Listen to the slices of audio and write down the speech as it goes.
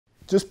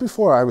Just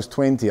before I was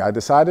 20, I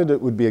decided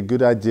it would be a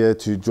good idea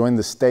to join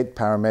the state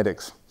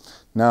paramedics.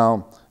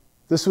 Now,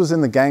 this was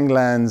in the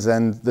ganglands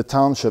and the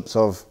townships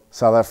of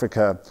South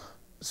Africa.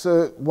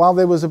 So while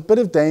there was a bit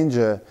of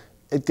danger,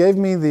 it gave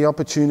me the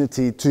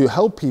opportunity to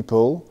help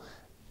people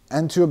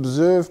and to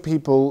observe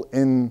people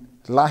in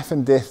life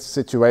and death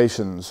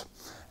situations.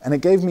 And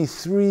it gave me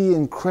three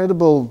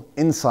incredible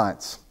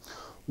insights.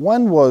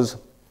 One was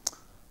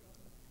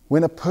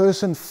when a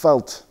person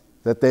felt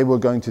that they were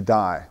going to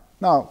die.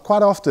 Now,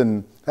 quite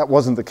often that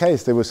wasn't the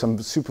case. There were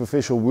some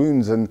superficial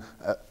wounds and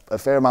a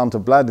fair amount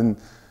of blood,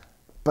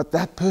 but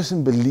that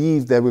person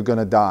believed they were going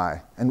to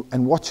die,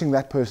 and watching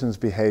that person's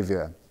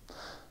behavior.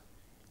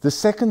 The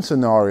second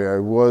scenario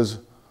was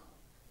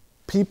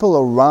people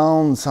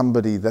around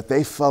somebody that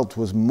they felt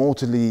was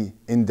mortally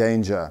in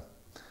danger.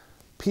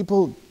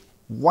 People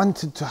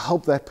wanted to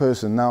help that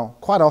person. Now,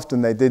 quite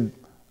often they did,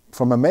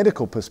 from a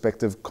medical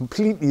perspective,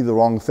 completely the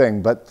wrong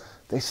thing, but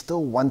they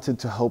still wanted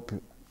to help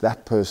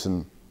that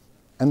person.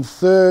 And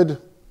third,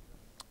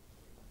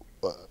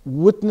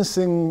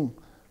 witnessing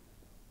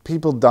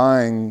people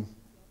dying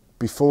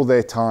before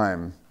their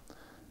time.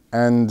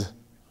 And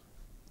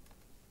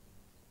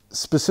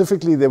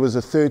specifically, there was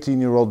a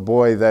 13-year-old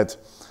boy that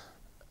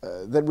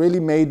really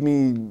made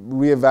me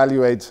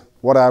reevaluate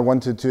what I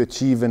wanted to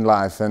achieve in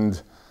life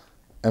and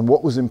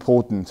what was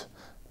important.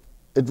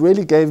 It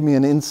really gave me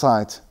an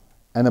insight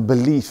and a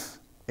belief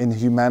in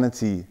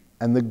humanity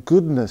and the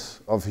goodness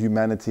of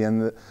humanity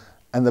and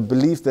the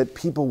belief that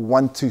people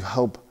want to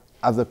help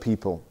other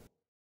people.